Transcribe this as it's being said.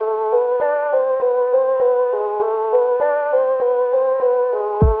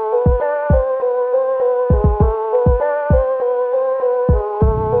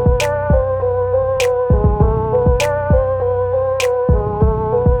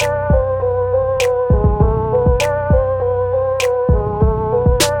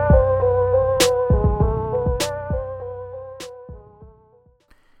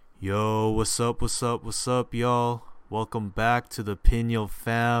what's up, y'all? Welcome back to the Pino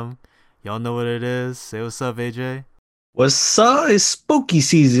fam. Y'all know what it is. Say what's up, AJ. What's up? It's spooky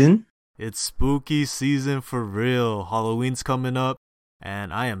season. It's spooky season for real. Halloween's coming up,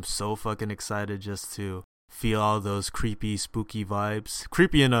 and I am so fucking excited just to feel all those creepy, spooky vibes.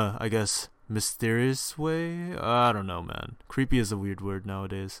 Creepy in a, I guess, mysterious way? I don't know, man. Creepy is a weird word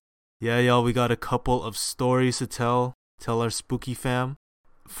nowadays. Yeah, y'all, we got a couple of stories to tell our spooky fam.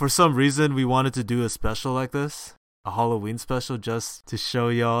 For some reason, we wanted to do a special like this, a Halloween special, just to show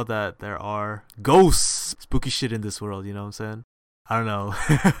y'all that there are ghosts, spooky shit in this world, you know what I'm saying? I don't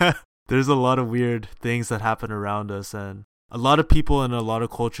know. There's a lot of weird things that happen around us, and a lot of people in a lot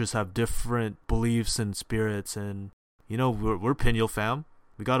of cultures have different beliefs and spirits, and, you know, we're Pineal fam.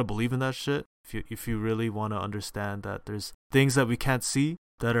 We gotta believe in that shit if you really want to understand that there's things that we can't see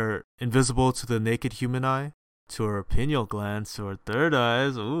that are invisible to the naked human eye, to our pineal glands, to our third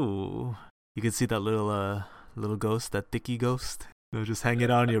eyes. Ooh, you can see that little ghost, that thicky ghost, just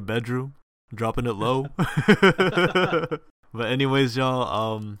hanging out in your bedroom, dropping it low. But anyways,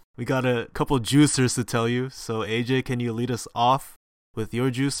 y'all, we got a couple juicers to tell you. So AJ, can you lead us off with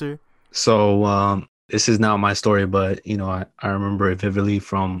your juicer? So this is not my story, but I remember it vividly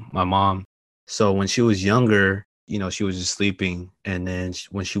from my mom. So when she was younger, she was just sleeping, and then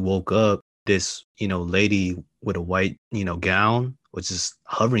when she woke up, this lady with a white gown was just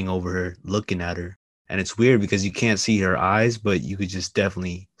hovering over her, looking at her. And it's weird because you can't see her eyes, but you could just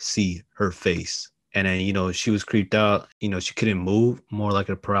definitely see her face. And then she was creeped out. She couldn't move, more like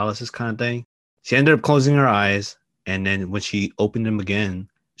a paralysis kind of thing. She ended up closing her eyes, and then when she opened them again,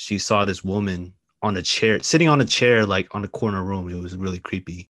 she saw this woman on a chair, sitting on a chair, like on the corner room. It was really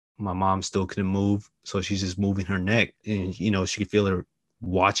creepy. My mom still couldn't move, so she's just moving her neck, and she could feel her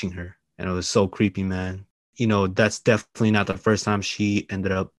watching her. And it was so creepy, man. That's definitely not the first time she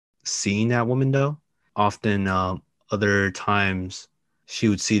ended up seeing that woman, though. Often, other times, she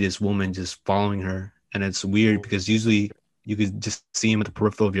would see this woman just following her. And it's weird because usually you could just see him at the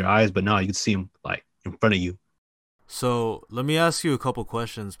peripheral of your eyes, but now you could see him like in front of you. So let me ask you a couple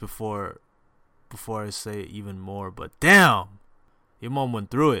questions before I say even more. But damn, your mom went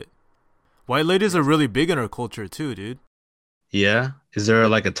through it. White ladies are really big in our culture too, dude. Yeah? Is there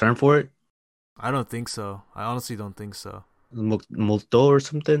like a term for it? I don't think so. I honestly don't think so. Molto or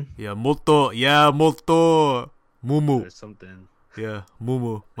something? Yeah, molto. Yeah, molto. Mumu. Or something. Yeah,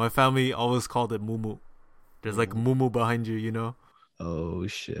 mumu. My family always called it mumu. There's like mumu behind you, you know? Oh,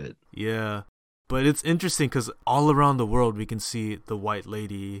 shit. Yeah. But it's interesting because all around the world we can see the white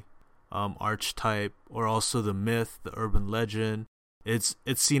lady archetype, or also the myth, the urban legend. It's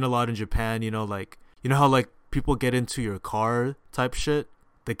seen a lot in Japan, like, how like people get into your car type shit,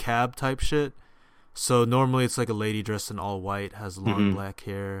 the cab type shit. So normally it's like a lady dressed in all white, has long black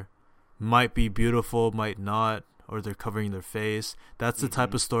hair, might be beautiful, might not, or they're covering their face. That's the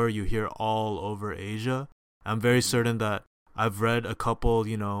type of story you hear all over Asia. I'm very certain that I've read a couple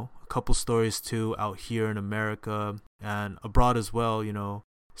stories too out here in America and abroad as well,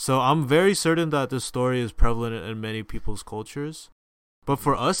 So I'm very certain that this story is prevalent in many people's cultures. But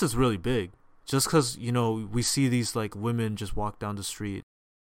for us, it's really big. Just because, we see these like women just walk down the street.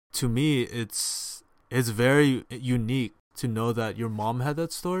 To me, it's very unique to know that your mom had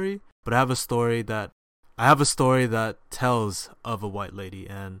that story, but I have a story that tells of a white lady,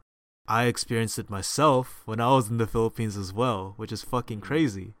 and I experienced it myself when I was in the Philippines as well, which is fucking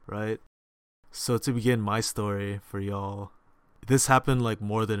crazy, right? So to begin my story for y'all, this happened like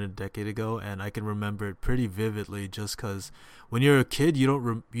more than a decade ago, and I can remember it pretty vividly just because when you're a kid,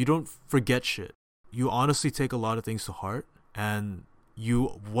 you don't forget shit. You honestly take a lot of things to heart, and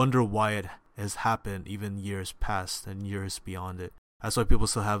you wonder why it has happened even years past and years beyond it. That's why people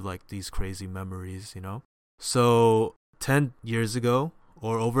still have like these crazy memories, So 10 years ago,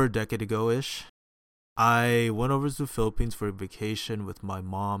 or over a decade ago-ish, I went over to the Philippines for a vacation with my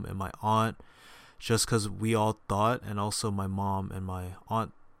mom and my aunt, just because we all thought, and also my mom and my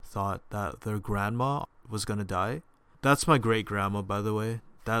aunt thought, that their grandma was going to die. That's my great-grandma, by the way.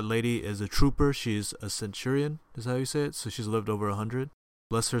 That lady is a trooper. She's a centurion, is how you say it. So she's lived over 100.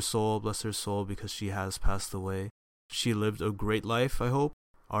 Bless her soul, because she has passed away. She lived a great life, I hope.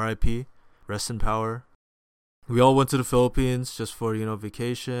 R.I.P. Rest in power. We all went to the Philippines just for,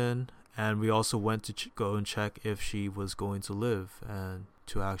 vacation. And we also went to go and check if she was going to live and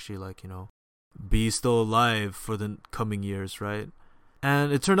to actually, be still alive for the coming years, right?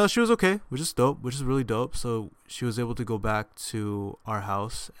 And it turned out she was okay, which is dope, which is really dope. So she was able to go back to our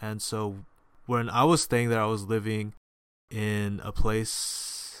house. And so when I was staying there, I was living in a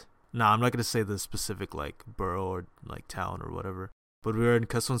place. Nah, I'm not going to say the specific, borough or, town or whatever. but we were in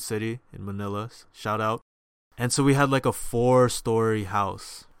Quezon City in Manila. Shout out. And so we had like a 4-story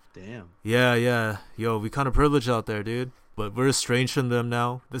house. Damn. Yeah. Yo, we kind of privileged out there, dude. But we're estranged from them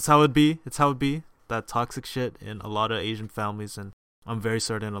now. That's how it be. It's how it be. That toxic shit in a lot of Asian families, and I'm very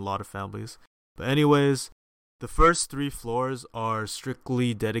certain a lot of families. But anyways, the first 3 floors are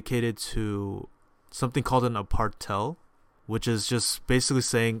strictly dedicated to something called an apartel, which is just basically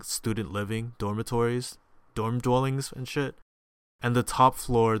saying student living, dormitories, dorm dwellings and shit. And the top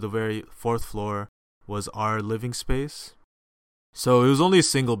floor, the very 4th floor, was our living space. So it was only a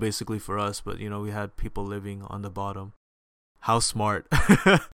single basically for us, but we had people living on the bottom. How smart.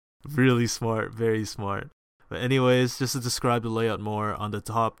 Really smart, very smart. But anyways, just to describe the layout more, on the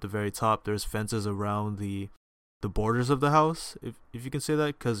top, the very top, there's fences around the borders of the house, if you can say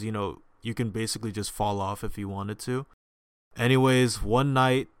that, because you can basically just fall off if you wanted to. Anyways, one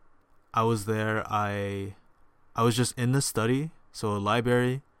night I was there, I was just in the study, so a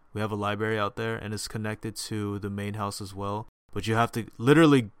library. We have a library out there, and it's connected to the main house as well. But you have to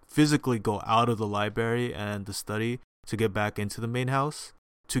literally physically go out of the library and the study to get back into the main house.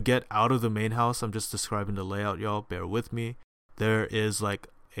 To get out of the main house, I'm just describing the layout, y'all. Bear with me. There is like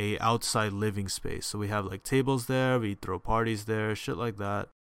a outside living space. So we have like tables there. We throw parties there, shit like that.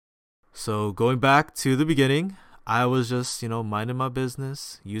 So going back to the beginning, I was just, minding my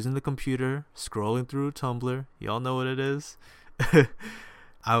business, using the computer, scrolling through Tumblr. Y'all know what it is.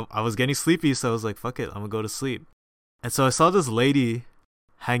 I was getting sleepy, so I was like, fuck it, I'm gonna go to sleep. And so I saw this lady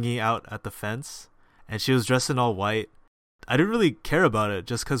hanging out at the fence, and she was dressed in all white. I didn't really care about it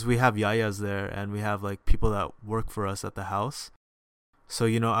just because we have yayas there and we have like people that work for us at the house. So,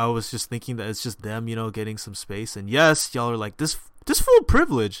 I was just thinking that it's just them, getting some space. And yes, y'all are like, this full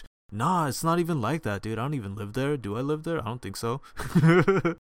privilege. Nah, it's not even like that, dude. I don't even live there. Do I live there? I don't think so.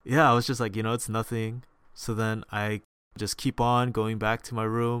 Yeah, I was just like, it's nothing. So then I just keep on going back to my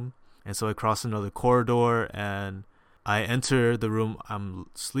room. And so I cross another corridor and I enter the room I'm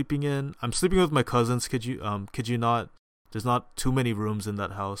sleeping in. I'm sleeping with my cousins. Kid you not? There's not too many rooms in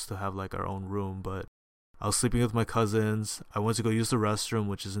that house to have like our own room, but I was sleeping with my cousins. I went to go use the restroom,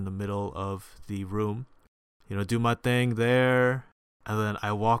 which is in the middle of the room. Do my thing there. And then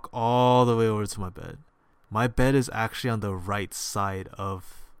I walk all the way over to my bed. My bed is actually on the right side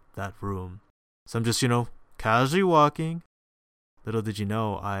of that room. So I'm just, casually walking. Little did you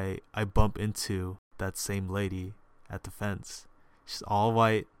know, I bump into that same lady at the fence. She's all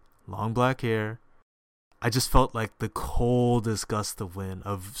white, long black hair. I just felt like the coldest gust of wind,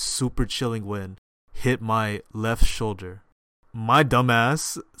 of super chilling wind, hit my left shoulder. My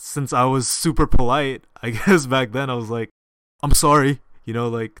dumbass, since I was super polite, I guess back then I was like, I'm sorry,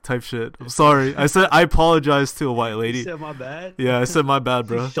 type shit. I'm sorry. I apologize to a white lady. You said my bad? Yeah, I said my bad,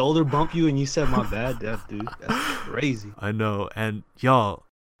 bro. Shoulder bump you and you said my bad, dude. That's crazy. I know. And y'all,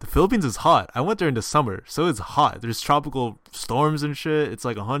 the Philippines is hot. I went there in the summer, so it's hot. There's tropical storms and shit. It's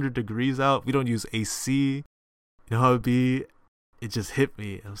like 100 degrees out. We don't use AC. You know how it be? It just hit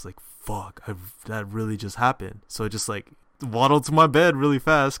me. I was like, fuck, that really just happened. So I just like waddled to my bed really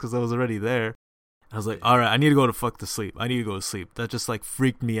fast because I was already there. I was like, all right, I need to go to sleep. That just like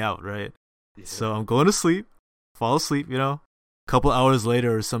freaked me out, right? Yeah. So I'm going to sleep, fall asleep, A couple hours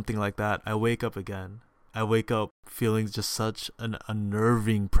later or something like that, I wake up again. I wake up feeling just such an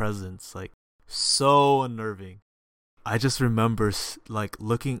unnerving presence, like so unnerving. I just remember like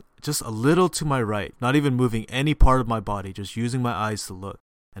looking just a little to my right, not even moving any part of my body, just using my eyes to look.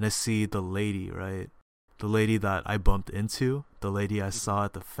 And I see the lady, right? The lady that I bumped into, the lady I saw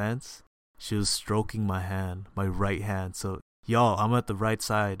at the fence. She was stroking my hand, my right hand. So, y'all, I'm at the right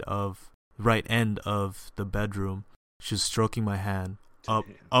end of the bedroom. She was stroking my hand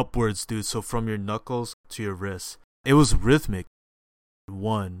upwards, dude. So from your knuckles to your wrist. It was rhythmic.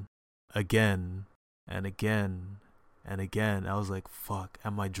 One, again, and again, and again. I was like, fuck,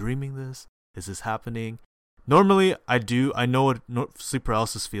 am I dreaming this? Is this happening? Normally, I know what sleep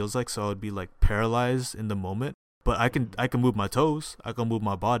paralysis feels like, so I would be like paralyzed in the moment. But I can move my toes. I can move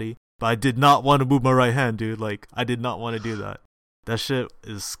my body. But I did not want to move my right hand, dude. Like, I did not want to do that. That shit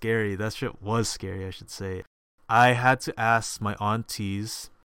is scary. That shit was scary, I should say. I had to ask my aunties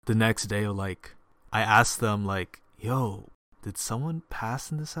the next day, like, I asked them, like, yo, did someone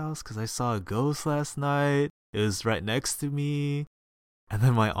pass in this house? Because I saw a ghost last night. It was right next to me. And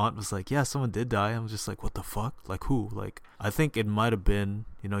then my aunt was like, yeah, someone did die. I'm just like, what the fuck? Like, who? Like, I think it might have been,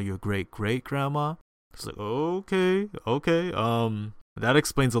 your great-great-grandma. It's like, okay. That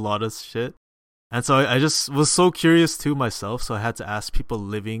explains a lot of shit. And so I just was so curious too myself. So I had to ask people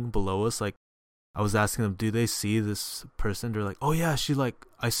living below us. Like, I was asking them, do they see this person? They're like, oh yeah,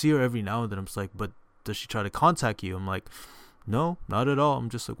 I see her every now and then. I'm just like, but does she try to contact you? I'm like, No, not at all. I'm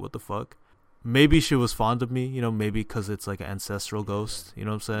just like, what the fuck? Maybe she was fond of me, you know, maybe because it's like an ancestral ghost, you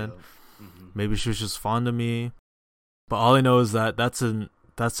know what I'm saying? Maybe she was just fond of me. But all I know is that that's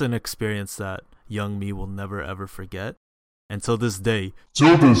an experience that young me will never ever forget. Until this day.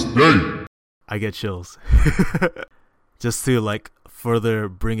 Till this day. I get chills. Just to like further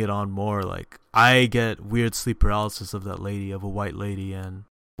bring it on more, like I get weird sleep paralysis of that lady, of a white lady, and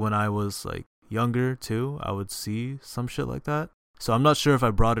when I was like younger too, I would see some shit like that. So I'm not sure if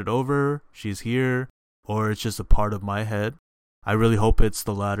I brought it over, she's here, or it's just a part of my head. I really hope it's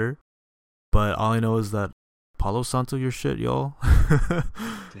the latter. But all I know is that Palo Santo your shit, y'all.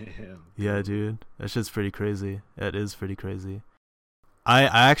 Damn. Yeah, dude. That shit's pretty crazy. It is pretty crazy. I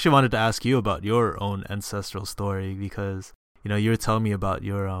actually wanted to ask you about your own ancestral story because, you know, you were telling me about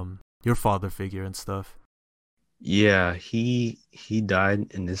your father figure and stuff. Yeah, he died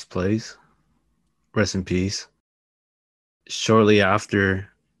in this place. Rest in peace. Shortly after,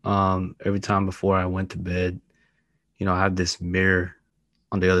 every time before I went to bed, you know, I have this mirror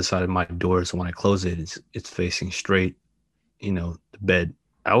on the other side of my door, so when I close it, it's facing straight, you know, the bed.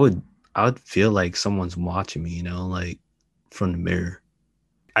 I would feel like someone's watching me, you know, like from the mirror.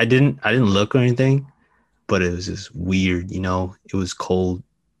 I didn't look or anything, but it was just weird, you know. It was cold,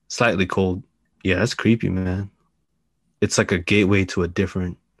 slightly cold. Yeah, that's creepy, man. It's like a gateway to a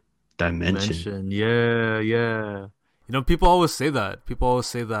different dimension. Dimension. Yeah, yeah. You know, people always say that. People always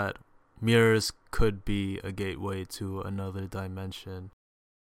say that mirrors could be a gateway to another dimension.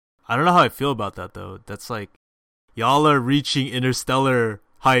 I don't know how I feel about that though. That's like y'all are reaching interstellar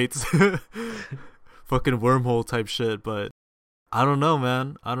heights. Fucking wormhole type shit, but I don't know,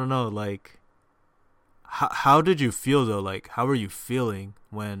 man. I don't know. Like how did you feel though? Like how were you feeling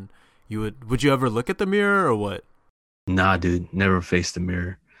when you would you ever look at the mirror or what? Nah, dude, never face the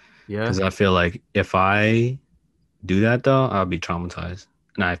mirror. Yeah. Because I feel like if I do that though, I'll be traumatized.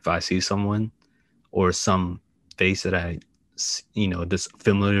 And if I see someone or some face that you know, this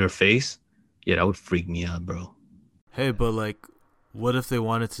familiar face, yeah, that would freak me out, bro. Hey, but like what if they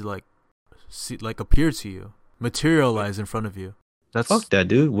wanted to like see like appear to you, materialize in front of you? Fuck That's that,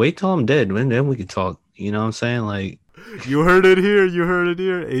 dude. Wait till I'm dead. Then we can talk. You know what I'm saying? Like, you heard it here. You heard it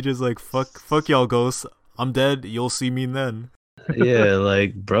here. Age's like fuck y'all ghosts. I'm dead. You'll see me then. yeah,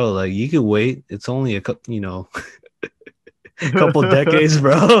 like, bro, like you could wait. It's only a couple, you know, a couple decades,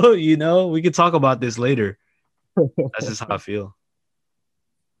 bro. You know, we could talk about this later. That's just how I feel.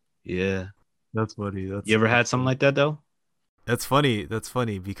 Yeah. That's funny. You ever had something like that though? That's funny. That's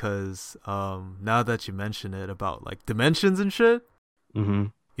funny because now that you mention it about like dimensions and shit, Mm-hmm.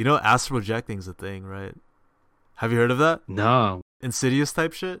 you know, astral projecting's a thing, right? Have you heard of that? No, Insidious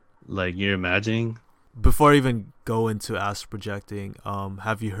type shit? like you're imagining. Before I even go into astral projecting,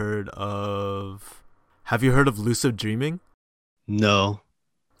 have you heard of lucid dreaming? No.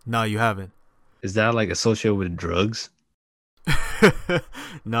 No, you haven't. Is that like associated with drugs?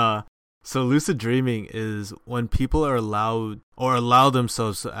 Nah. So lucid dreaming is when people are allowed or allow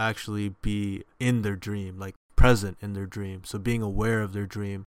themselves to actually be in their dream, like present in their dream. So being aware of their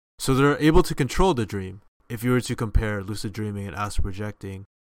dream. So they're able to control the dream. If you were to compare lucid dreaming and astral projecting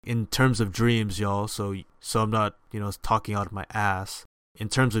in terms of dreams, y'all, so I'm not, you know, talking out of my ass. In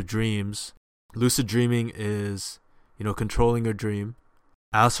terms of dreams, lucid dreaming is, you know, controlling your dream.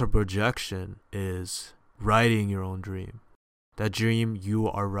 Astral projection is writing your own dream. That dream you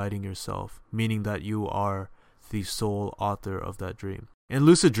are writing yourself, meaning that you are the sole author of that dream. In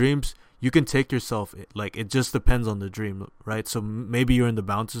lucid dreams, you can take yourself, like, it just depends on the dream, right? So maybe you're in the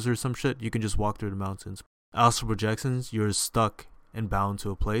mountains or some shit, you can just walk through the mountains. Astral projections, you're stuck and bound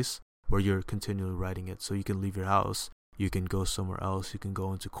to a place where you're continually writing it. So you can leave your house, you can go somewhere else, you can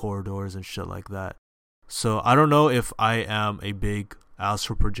go into corridors and shit like that. So I don't know if I am a big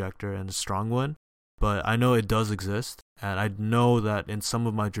astral projector and a strong one, but I know it does exist. And I know that in some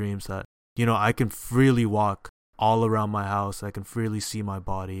of my dreams that, you know, I can freely walk all around my house. I can freely see my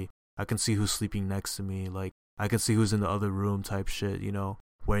body. I can see who's sleeping next to me. Like, I can see who's in the other room type shit, you know,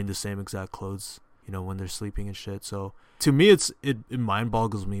 wearing the same exact clothes, you know, when they're sleeping and shit. So to me, it mind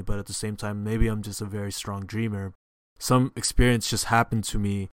boggles me. But at the same time, maybe I'm just a very strong dreamer. Some experience just happened to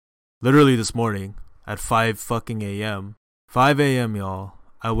me literally this morning at 5 fucking a.m. 5 a.m., y'all.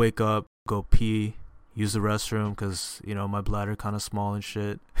 I wake up, go pee, use the restroom because, you know, my bladder kind of small and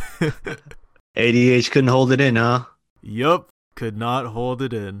shit. ADH couldn't hold it in, huh? Yup, could not hold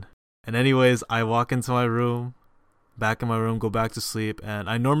it in. And anyways, I walk into my room, back in my room, go back to sleep. And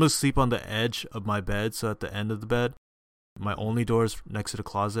I normally sleep on the edge of my bed, so at the end of the bed. My only door is next to the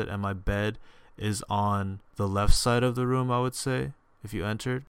closet, and my bed is on the left side of the room, I would say, if you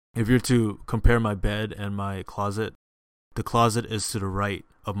entered. If you're to compare my bed and my closet, the closet is to the right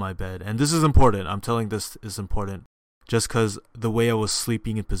of my bed. And this is important. I'm telling this is important just because the way I was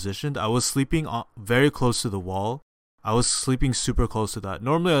sleeping and positioned, I was sleeping very close to the wall. I was sleeping super close to that.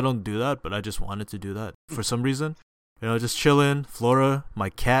 Normally I don't do that, but I just wanted to do that for some reason. You know, just chilling. Flora, my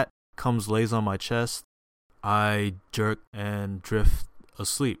cat, comes, lays on my chest. I jerk and drift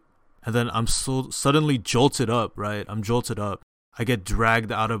asleep. And then I'm so suddenly jolted up, right? I'm jolted up. I get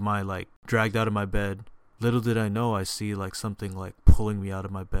dragged out of my bed. Little did I know, I see like something like pulling me out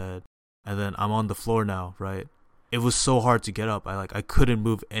of my bed. And then I'm on the floor now, right? It was so hard to get up. I couldn't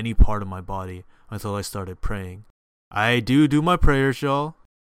move any part of my body until I started praying. I do my prayers, y'all.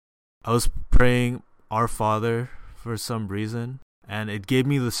 I was praying Our Father for some reason, and it gave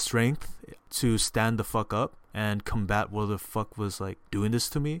me the strength to stand the fuck up and combat what the fuck was like doing this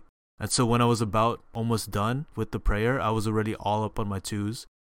to me. And so when I was about almost done with the prayer, I was already all up on my twos,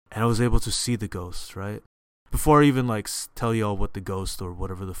 and I was able to see the ghost, right? Before I even like tell y'all what the ghost or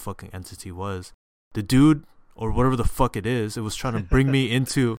whatever the fucking entity was, the dude or whatever the fuck it is, it was trying to bring me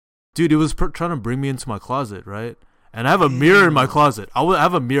into, dude, it was trying to bring me into my closet, right? And I have a mirror in my closet. I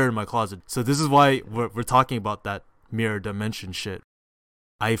have a mirror in my closet. So this is why we're talking about that mirror dimension shit.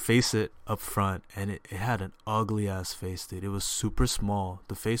 I face it up front, and it had an ugly ass face, dude. It was super small.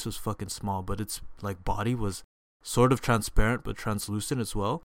 The face was fucking small, but its like body was sort of transparent but translucent as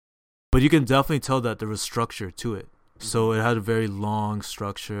well. But you can definitely tell that there was structure to it. So it had a very long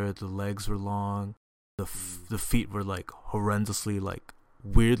structure. The legs were long. The feet were like horrendously like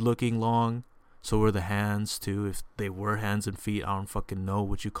weird looking long. So were the hands too. If they were hands and feet, I don't fucking know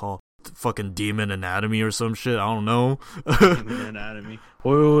what you call fucking demon anatomy or some shit. I don't know. Demon anatomy.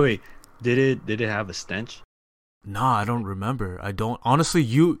 Wait. Did it have a stench? Nah, I don't remember. I don't. Honestly,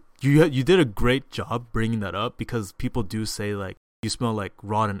 you did a great job bringing that up, because people do say like you smell like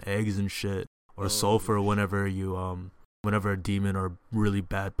rotten eggs and shit, or sulfur whenever a demon or really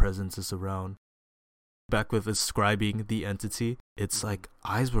bad presence is around. Back with describing the entity, it's like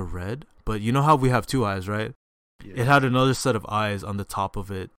eyes were red, but you know how we have two eyes, right? Yeah. It had another set of eyes on the top of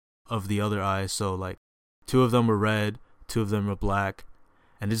it, of the other eye. So like two of them were red, two of them were black.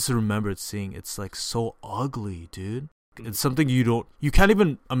 And I just remembered seeing, it's like so ugly, dude. It's something you can't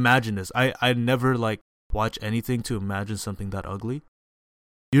even imagine this. I never like watch anything to imagine something that ugly.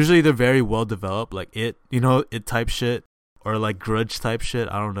 Usually they're very well developed, like it type shit, or like Grudge type shit.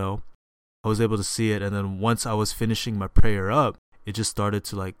 I don't know. I was able to see it, and then once I was finishing my prayer up, it just started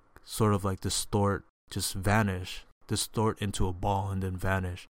to like sort of like distort into a ball and then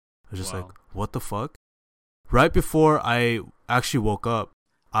vanish. I was just like, what the fuck? Right before I actually woke up,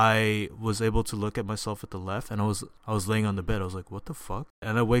 I was able to look at myself at the left, and I was laying on the bed. I was like, what the fuck?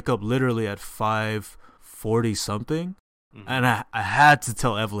 And I wake up literally at 5:40 something, and I had to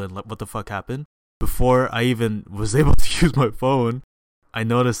tell Evelyn what the fuck happened. Before I even was able to use my phone, I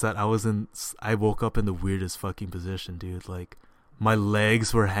noticed that I woke up in the weirdest fucking position, dude. Like, my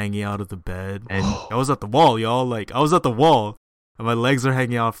legs were hanging out of the bed, and I was at the wall, y'all. Like, I was at the wall, and my legs are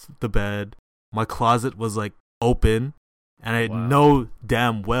hanging off the bed. My closet was like open, and I know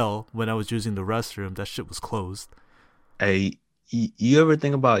damn well when I was using the restroom, that shit was closed. Hey, you ever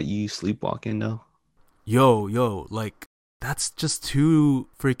think about you sleepwalking though? Yo, like, that's just too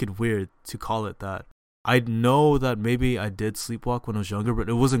freaking weird to call it that. I know that maybe I did sleepwalk when I was younger, but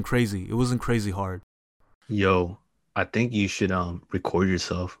it wasn't crazy. It wasn't crazy hard. Yo, I think you should record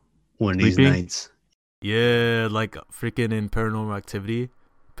yourself one of these nights. Yeah, like freaking in Paranormal Activity,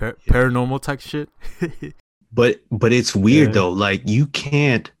 paranormal type shit. But it's weird though. Like you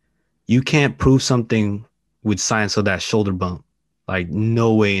can't prove something with science of that shoulder bump. Like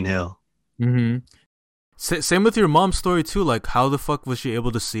no way in hell. Mm-hmm. Same with your mom's story too. Like, how the fuck was she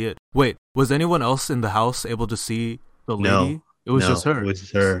able to see it? Wait, was anyone else in the house able to see the lady? No, it was just her. It was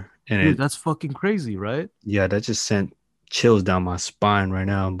her. And dude, that's fucking crazy, right? Yeah, that just sent chills down my spine right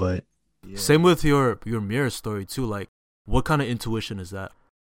now. But same with your mirror story too. Like, what kind of intuition is that?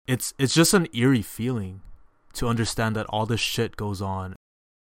 It's just an eerie feeling to understand that all this shit goes on.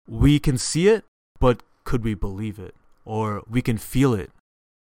 We can see it, but could we believe it? Or we can feel it.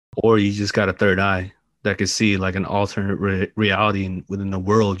 Or you just got a third eye that could see like an alternate reality within the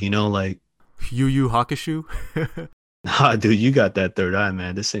world, like Yu Yu Hakusho. Nah, dude, you got that third eye,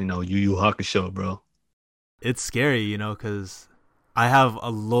 man. This ain't no Yu Yu Hakusho, bro. It's scary, because I have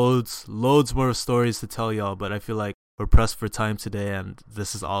loads more stories to tell y'all, but I feel like we're pressed for time today, and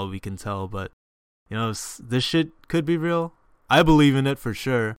this is all we can tell. But this shit could be real. I believe in it for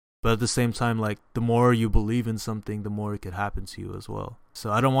sure, but at the same time, like, the more you believe in something, the more it could happen to you as well.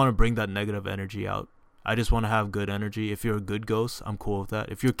 So I don't want to bring that negative energy out. I just want to have good energy. If you're a good ghost, I'm cool with that.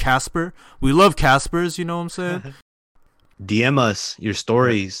 If you're Casper, we love Caspers, you know what I'm saying? DM us your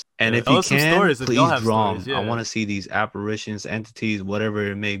stories. And if Tell you us some can, stories if y'all please have draw stories. them. I Yeah. want to see these apparitions, entities,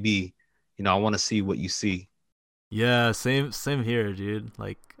 whatever it may be. You know, I want to see what you see. Yeah, same here, dude.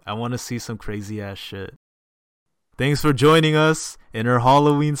 Like, I want to see some crazy ass shit. Thanks for joining us in our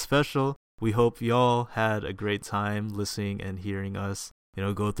Halloween special. We hope y'all had a great time listening and hearing us,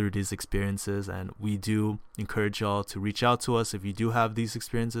 go through these experiences. And we do encourage y'all to reach out to us if you do have these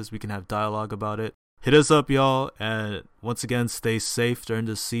experiences. We can have dialogue about it. Hit us up, y'all. And once again, stay safe during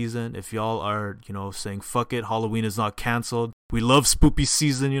this season. If y'all are, saying, fuck it, Halloween is not canceled. We love spoopy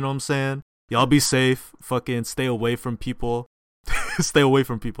season, you know what I'm saying? Y'all be safe. Fucking stay away from people. Stay away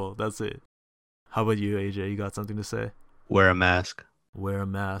from people. That's it. How about you, AJ? You got something to say? Wear a mask. Wear a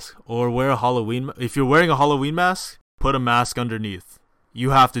mask. Or wear a Halloween... If you're wearing a Halloween mask, put a mask underneath.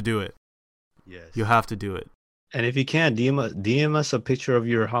 You have to do it. Yes. You have to do it. And if you can, DM us a picture of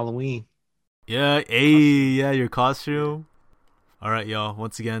your Halloween. Yeah, yeah, your costume. All right, y'all.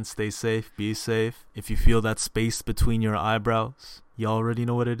 Once again, stay safe. Be safe. If you feel that space between your eyebrows, you already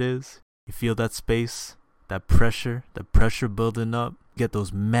know what it is. You feel that space, that pressure building up. Get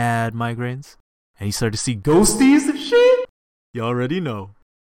those mad migraines. And you start to see ghosties and shit. You already know.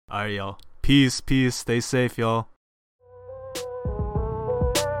 All right, y'all. Peace. Stay safe, y'all.